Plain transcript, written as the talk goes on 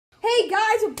Hey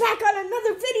guys, we're back on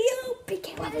another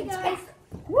video. Hey guys.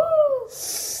 Woo!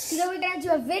 Today we're gonna do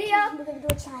a video. We're gonna do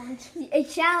a challenge. A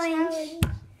challenge.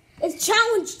 It's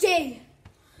challenge day.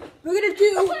 We're gonna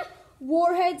do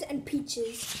Warheads and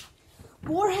Peaches.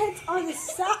 Warheads are the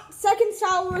second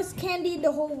sourest candy in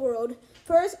the whole world.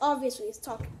 First, obviously, is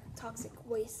toxic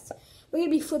waste. We're gonna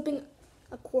be flipping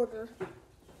a quarter.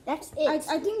 That's it.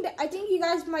 I think you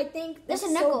guys might think That's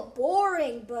this a is nickel. so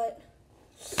boring, but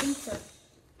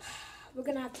we're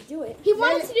gonna have to do it. He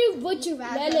wanted to do Would You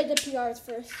Rather. Let the PRs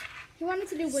first. He wanted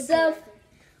to do Would You So, Rather.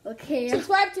 okay.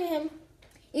 Subscribe to him.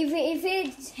 If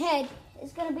it's head,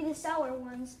 it's gonna be the sour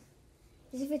ones.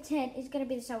 If it's head, it's gonna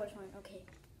be the sour one. Okay.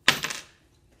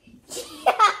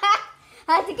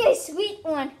 I have to get a sweet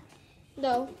one.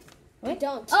 No, we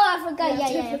don't. Oh, I forgot. You have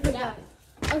to Yeah, I flip it forgot.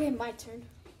 Okay, my turn.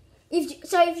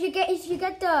 If you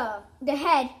get the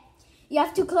head, you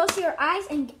have to close your eyes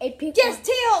and pick. Yes, one.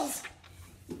 tails.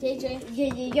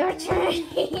 JJ. Your turn.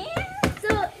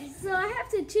 So I have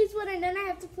to choose one and then I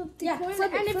have to flip the coin.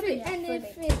 Flip it, and flip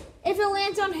it. If it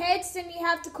lands on heads, then you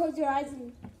have to close your eyes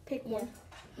and pick one.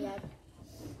 Yeah.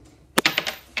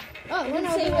 Oh, what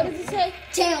does it say?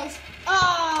 Tails.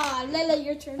 Ah, Lela,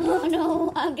 your turn. Oh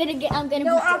no, I'm gonna No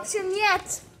be action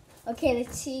yet. Okay,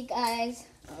 let's see, guys.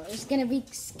 Oh, it's gonna be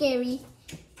scary.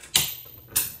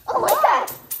 Oh my God!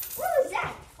 What was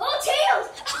that? Oh,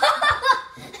 tails!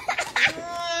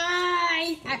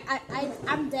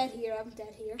 I'm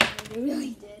dead here. They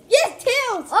really did. Yes,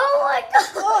 tails. Oh my God!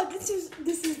 Oh,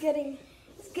 this is getting.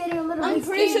 It's getting a little. I'm bit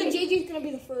pretty sure scary. JJ's gonna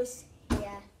be the first.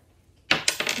 Yeah.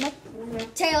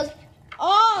 Tails.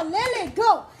 Oh, Lele,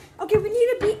 go. Okay, we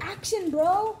need to be action,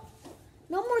 bro.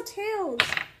 No more tails.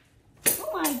 Oh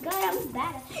my God, I'm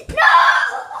bad. No!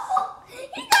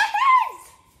 He got his!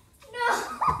 No!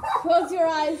 Close your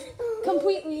eyes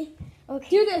completely. Okay.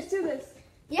 Do this.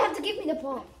 You have to give me the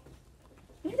ball.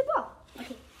 Give me the ball.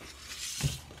 Okay.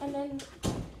 And then,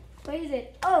 What is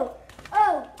it? Oh,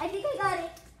 I think I got it.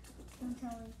 Don't tell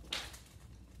me.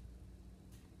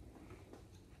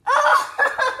 Oh!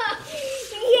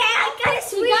 Yeah, I got a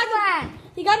sweet one.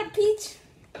 you got a peach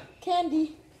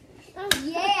candy. Oh,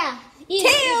 yeah.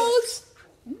 Tails.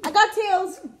 I got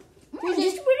tails.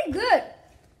 It's pretty good.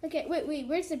 Okay, wait,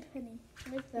 where's the penny?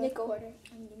 Where's the Nickel. quarter?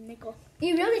 I mean, nickel.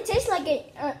 It really tastes like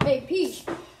a peach.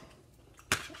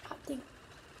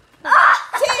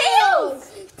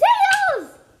 Tails.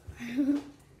 Tails!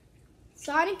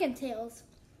 Sonic and Tails.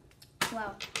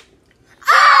 Wow.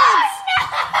 Oh,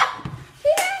 no! He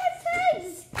has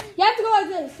heads. You have to go like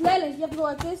this, Lele. You have to go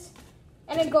like this,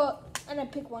 and then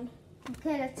pick one.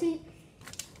 Okay, let's see.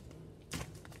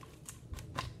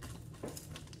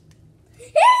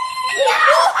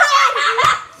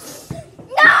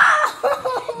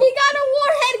 He got a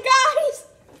warhead, guys.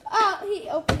 Oh, he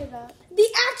opened it up. The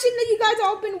action that you guys have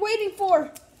all been waiting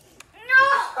for. No!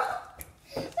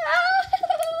 Look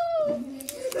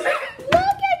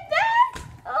at that!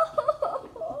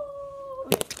 Oh.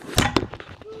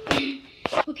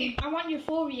 Okay, I want your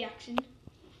full reaction.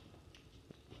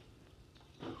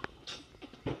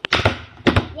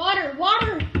 Water!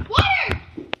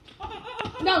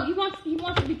 No, he wants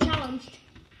to be challenged.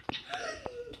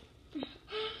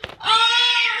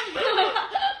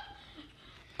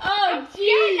 Oh,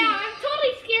 Scared now. I'm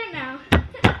totally scared now.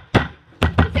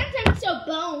 But since I'm so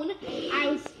bone, I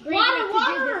was brave enough to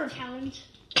do this challenge.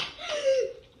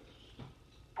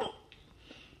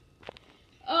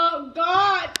 Oh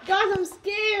God, guys, I'm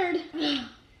scared.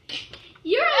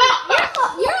 You're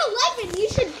 11. You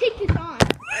should take this on.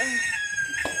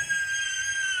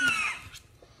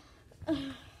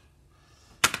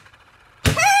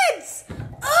 Heads!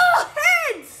 Oh,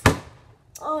 heads!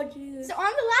 Oh, Jesus. So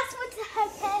I'm the last one to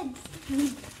have heads.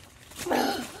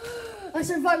 I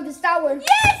survived the tower.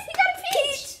 Yes, he got a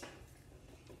peach.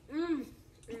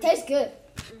 It tastes good.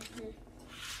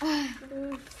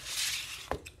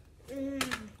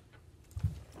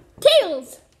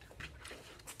 Tails.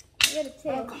 I got a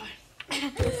tail. God.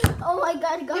 Oh my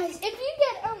God, guys. If you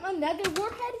get another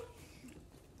Warhead,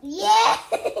 Yeah!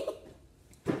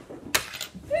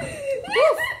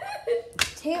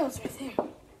 Tails right there.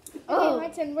 okay, my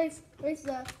turn. Where's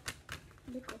the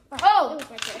nickel? Oh, It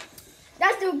was right there.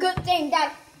 that's the good thing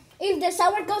that if the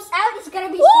sour goes out, it's gonna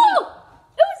be Woo! sweet.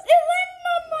 It landed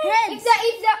on my Heads.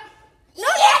 If the No,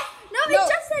 No, it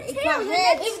just said it's tails. not And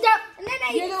heads. then, if the and then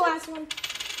You're the last one.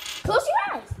 close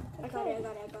your eyes. I got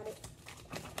it.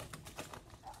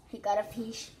 He got a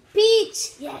peach.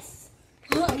 Peach. yes.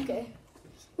 Okay.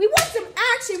 We want some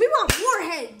action. We want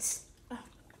warheads.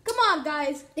 Come on,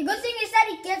 guys. The good thing is that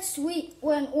it gets sweet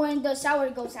when the sour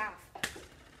goes out.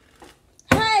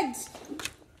 Heads.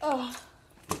 Oh.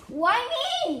 Why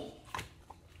me?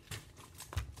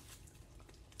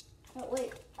 Oh,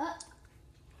 wait.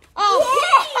 Oh,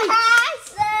 Yeah,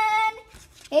 son.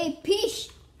 Hey, Peach.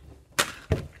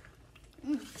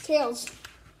 Tails.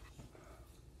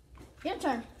 Your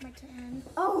turn. My turn.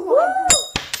 Oh my god.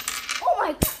 Oh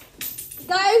my god.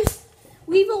 Guys,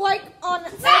 leave a like on...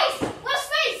 Face! What's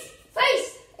face?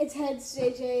 Face! It's heads,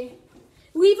 JJ.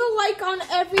 Leave a like on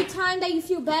every time that you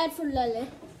feel bad for Lele.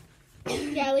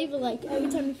 Yeah, leave a like every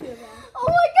time you feel bad. Oh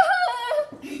my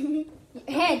god.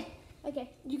 Head. Okay,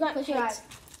 you got Close your heads.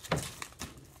 eyes.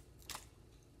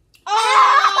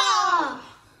 Ah!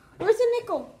 Where's the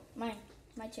nickel? Mine.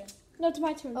 My turn. No, it's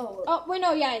my turn. Oh. Oh, wait,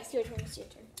 no, yeah, it's your turn. It's your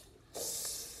turn.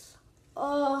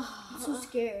 Oh, I'm so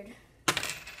scared.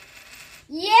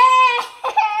 Yay!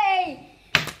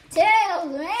 Tails,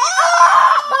 man.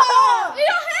 Oh! We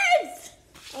got heads!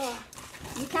 Oh,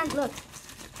 you can't look.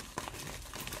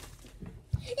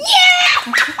 Yeah!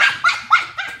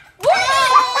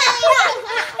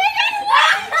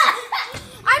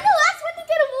 I'm the last one to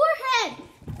get a warhead.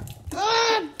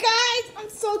 Guys, I'm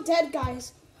so dead,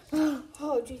 guys.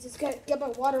 Oh, Jesus, get my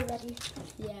water ready.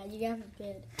 Yeah, you got a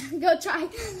bed. Go try.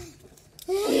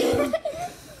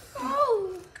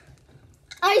 Oh.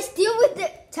 I steal with the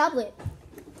tablet.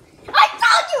 I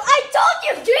told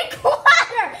you, drink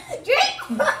water. Drink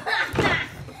water.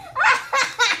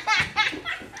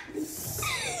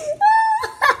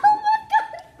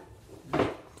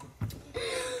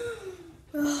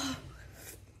 Oh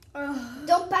my god.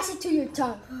 Don't pass it to your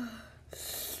tongue.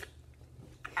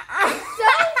 I'm so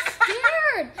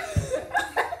scared.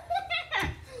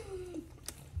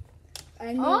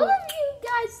 All of you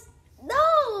guys,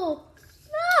 no.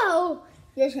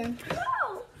 Your turn.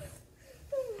 No.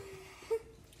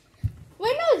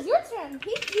 Wait, no, it's your turn.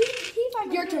 He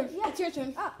finally Your did turn. it. Yeah. It's your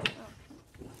turn. Oh.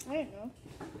 I didn't know.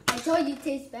 I told you it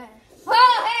tastes bad.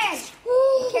 Oh, hey!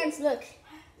 You can't look.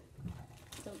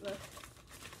 Don't look.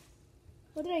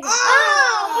 What did I get?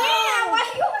 Oh, man! Why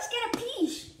you always get a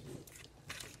peach?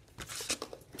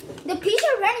 The peach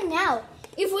are running out.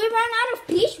 If we run out of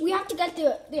peach, we have to get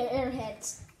the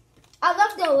airheads. I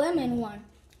love the lemon one.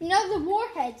 No, the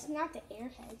warheads, not the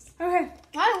airheads. Okay.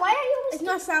 Why are you always... It's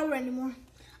not sour anymore.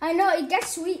 I know, it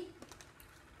gets sweet.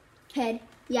 Head.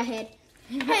 Yeah, head.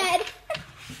 Head.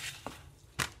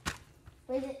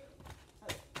 Where is it?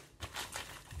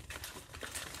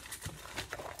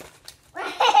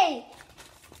 Hey!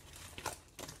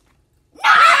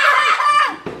 No!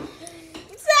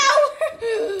 It's sour.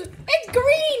 It's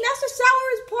green. That's the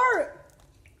sourest part.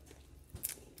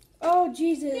 Oh,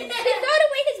 Jesus. He threw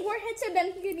away his warhead so then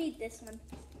he could eat this one.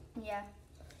 Yeah.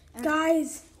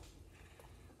 Guys.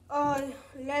 Oh,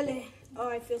 Lele. Oh,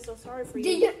 I feel so sorry for you.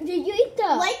 Did you eat the...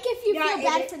 Like if you Yeah, feel I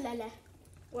bad ate for Lele.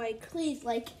 Like, Please,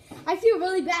 like, I feel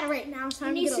really bad right now, so he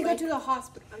I'm needs gonna to go like, to the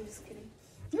hospital. I'm just kidding.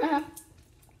 Uh-huh.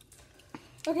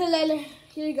 Okay, Lele.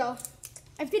 Here you go.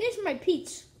 I finished my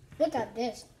peach. Look at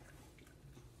this.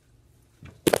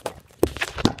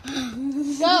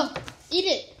 Go, eat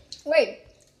it. Wait.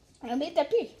 I made that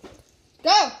peach.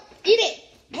 Go, eat it.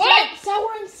 What?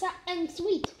 Sour and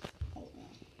sweet.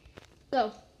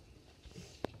 Go.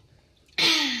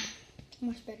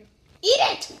 Much better. Eat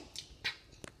it.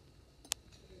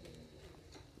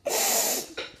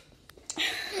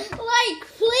 Like,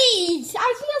 please.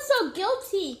 I feel so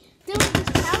guilty doing this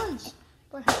challenge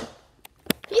for him.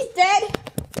 He's dead.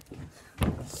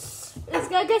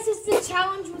 I guess it's the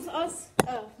challenge with us.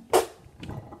 Oh.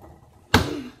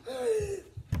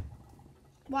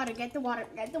 Water, get the water,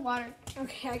 get the water.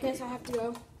 Okay, I guess I have to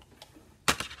go.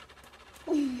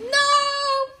 No!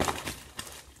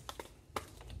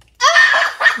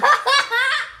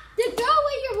 Then throw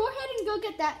away your warhead and go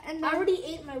get that. And I then already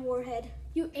ate my warhead.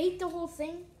 you ate the whole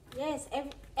thing? Yes,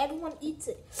 everyone eats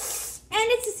it. And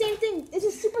it's the same thing. Is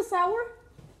it super sour?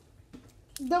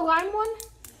 The lime one?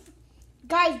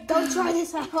 Guys, don't try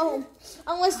this at home.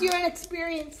 Unless you're an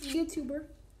experienced YouTuber.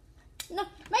 No,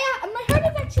 my heart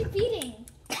is actually beating.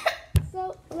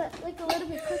 So, like a little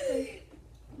bit quickly.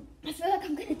 I feel like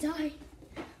I'm gonna die.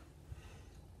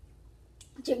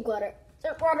 Drink water.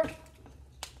 Drink water.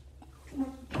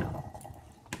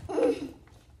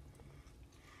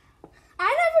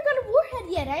 I never got a warhead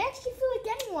yet. I actually feel like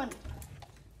getting one.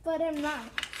 But I'm not.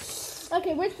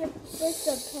 Okay, where's the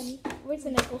penny? Where's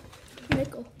the nickel?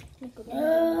 Nickel.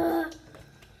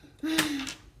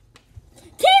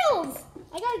 Tails!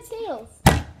 I got a tails.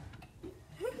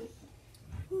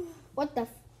 What the?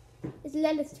 It's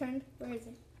Lela's turn. Where is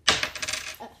it?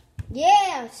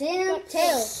 Yeah, Sam.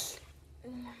 Tails.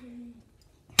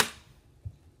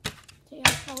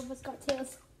 Tails. All of us got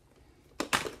tails.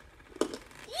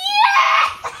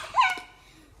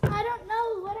 Yeah!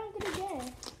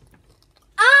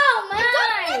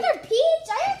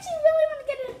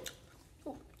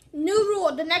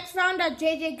 next round that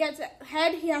JJ gets a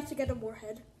head, he has to get a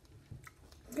Warhead.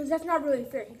 Because that's not really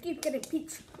fair. He keeps getting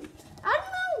Peach. I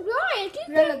don't know why. I keep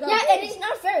Really getting- go. Yeah, it is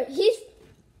not fair. He's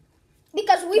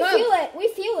because we No. feel it. We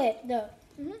feel it though.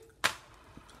 Mhm.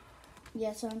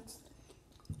 Yeah, so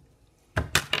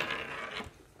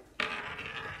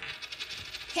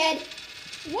head.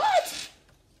 What?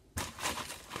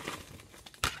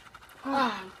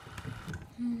 Ah.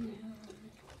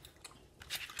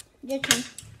 Your turn.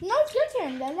 No, it's your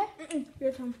turn, Lele.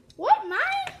 Your turn. What? Mine?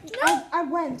 No. I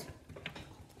went.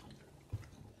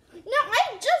 No, I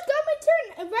just got my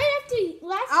turn right after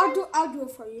last turn. I'll do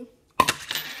it for you.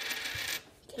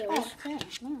 Oh, yeah,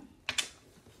 yeah.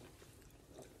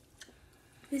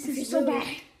 This You're is so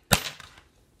really bad.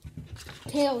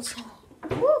 Tails.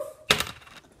 Woof.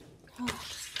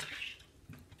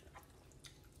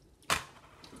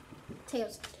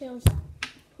 Tails. Tails.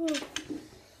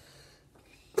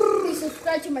 Please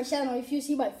subscribe to my channel if you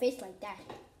see my face like that.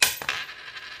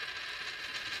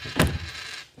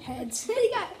 Heads.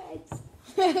 He got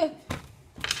heads.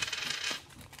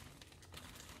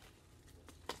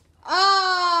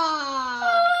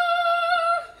 Ah!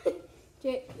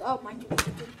 Oh my God.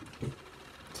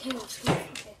 Tails.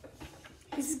 Okay.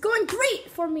 This is going great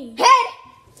for me. Head.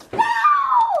 No!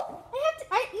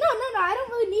 No, I don't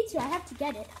really need to. I have to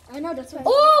get it. I know that's why.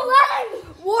 Oh, line.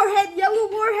 Warhead, yellow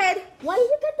Warhead. Why did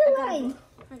you get the line?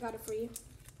 I got it for you.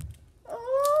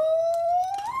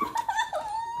 Oh.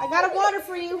 I got a water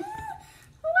for you.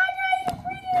 Why did I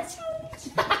bring you a challenge?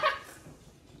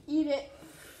 Eat it.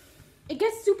 It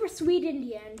gets super sweet in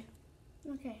the end.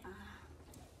 Okay.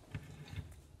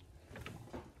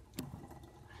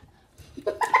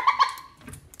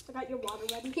 I got your water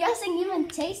ready. He hasn't even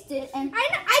tasted, and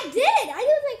I did. I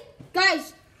was like,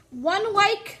 Guys, 1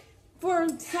 like for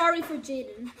sorry for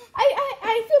Jaden.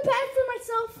 I feel bad for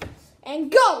myself.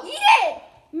 And go! Eat it.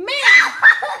 Man!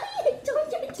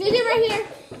 JJ right here.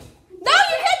 No,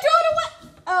 you can't throw it away!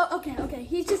 Oh, okay.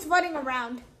 He's just running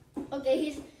around.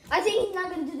 okay, I think he's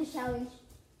not gonna do the challenge.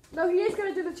 No, he is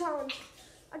gonna do the challenge.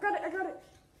 I got it.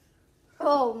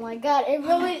 Oh my God! It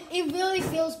really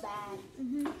feels bad.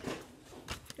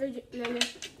 It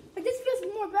This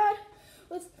feels more bad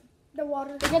with the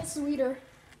water. gets sweeter.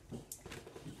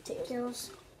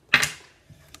 Tails.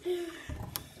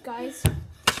 Guys.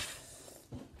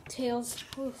 Tails.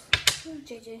 Oof.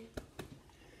 JJ.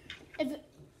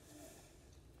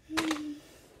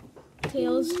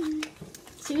 Tails.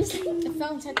 Seriously? It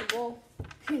fell inside the bowl.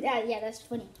 yeah, that's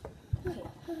funny.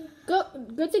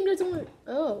 Good thing there's only...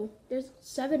 Oh, there's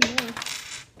 7 more.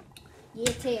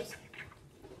 Yeah, tails.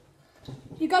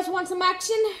 You guys want some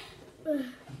action?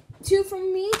 2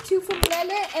 from me, 2 from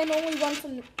Lele, and only 1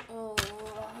 from... Oh,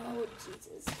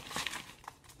 Jesus.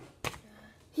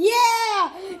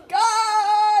 Yeah!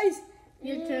 Guys!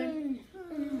 Your turn.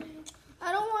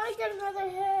 I don't want to get another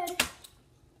head.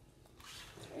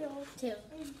 Tails.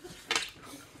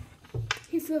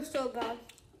 He feels so bad.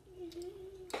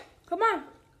 Come on.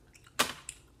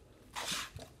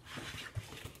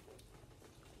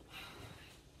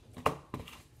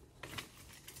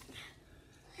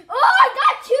 Oh, I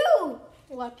got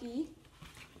 2. Lucky.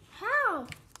 How?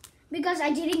 Because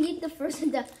I didn't eat the first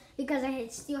one. Because I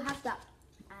still have the.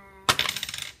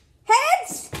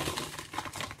 Heads!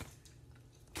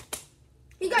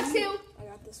 He got 2. I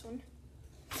got this one.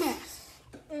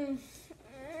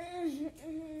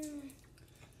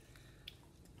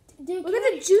 Dude, Look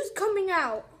at the juice coming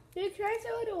out. can I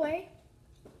throw it away?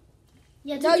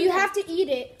 Yeah. No, you have to eat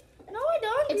it. No, I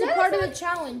don't. It's a part of the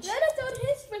challenge. Let us throw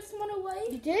his first one away.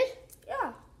 You did?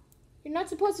 Yeah. You're not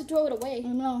supposed to throw it away. Oh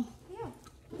no. No.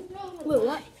 Wait,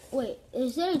 what? Wait,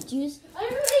 is there a juice? I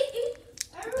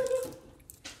already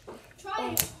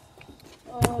tried it.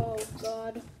 Oh,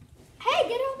 God. Hey,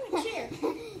 get off my chair.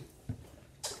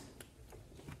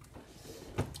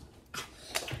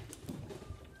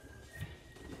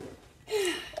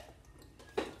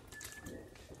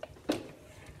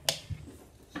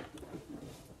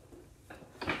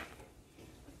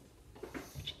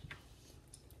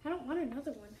 I don't want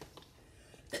another one.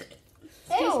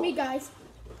 Excuse me, guys.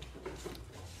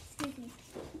 Excuse me.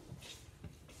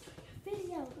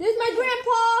 Video. This is my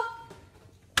grandpa.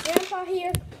 Grandpa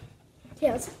here.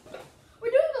 Tails.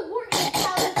 We're doing the Warhead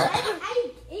challenge.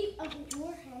 I ate a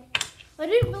Warhead. I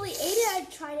didn't really eat it. I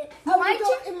tried it. Oh,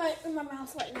 my in my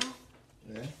mouth right now.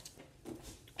 Yeah.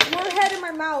 Warhead in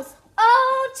my mouth.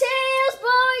 Oh, tails,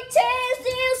 boy, tails,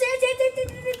 tails, tails,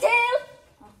 tails, tails, tails.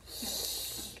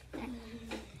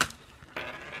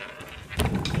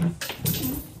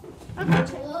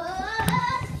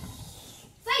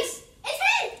 Face! It's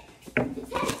head!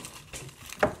 It's head!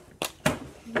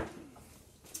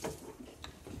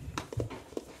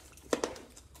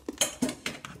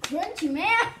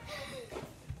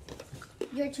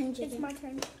 Your turn, It's chicken. my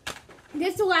turn. This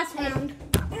is the last round.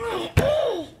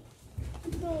 Oh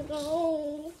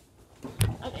no.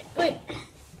 Okay, wait.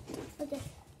 Okay.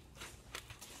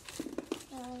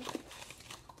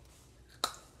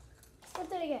 What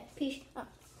did I get? Peach. Oh.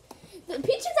 The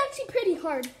peach is actually pretty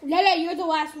hard. Lele, you're the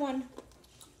last one.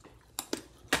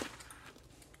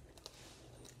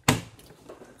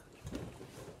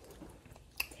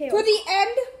 For the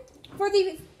end, for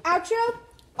the outro,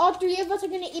 all three of us are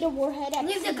gonna eat a warhead. At the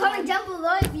Leave same a comment time. down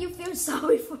below if you feel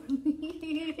sorry for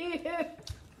me.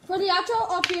 For the outro,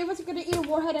 all three of us are gonna eat a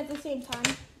warhead at the same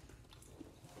time.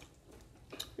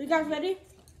 You guys ready?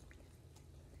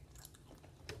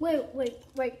 Wait.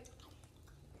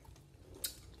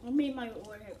 I made my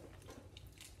warhead.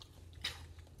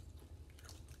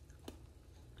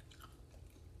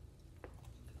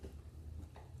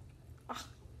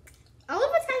 All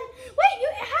of us have. Wait, you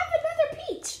have another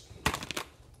peach.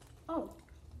 Oh.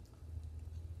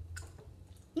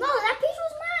 No, that peach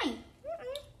was mine.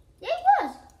 Yeah, it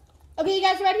was. Okay, you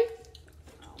guys ready?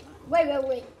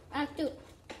 Wait. I have to.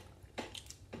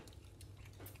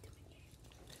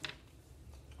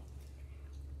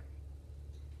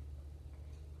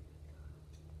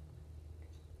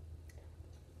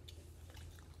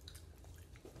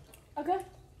 Okay.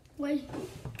 Wait.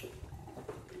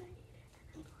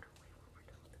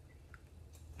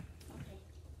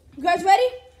 You guys ready?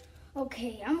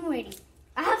 Okay, I'm ready.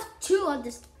 I have two of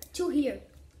this. Two here.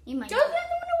 In my. Don't let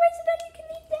them away so that you can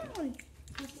eat that one.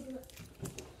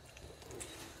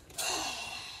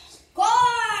 Score!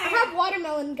 I have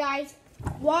watermelon, guys.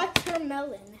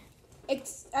 Watermelon.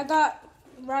 I got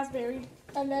raspberry,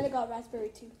 and then I got raspberry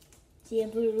too. See,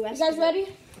 blue You guys ready?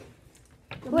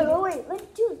 Wait. Let's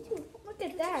do it. Look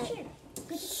at that.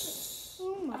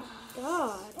 Oh my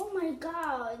god. Oh my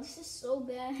god, this is so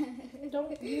bad.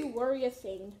 Don't you worry a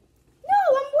thing.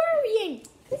 No, I'm worrying.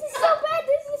 This is so bad.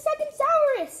 This is the second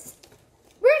sourest.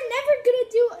 We're never gonna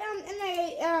do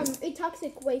a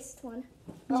toxic waste one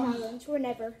challenge. We're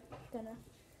never gonna.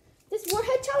 This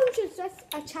warhead challenge is just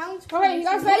a challenge. All right, you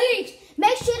guys ready? Please,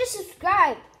 make sure to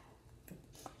subscribe.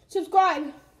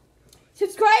 Subscribe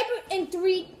in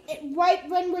three. Right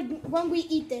when we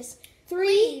eat this.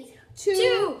 3, 2,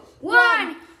 2,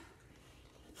 1.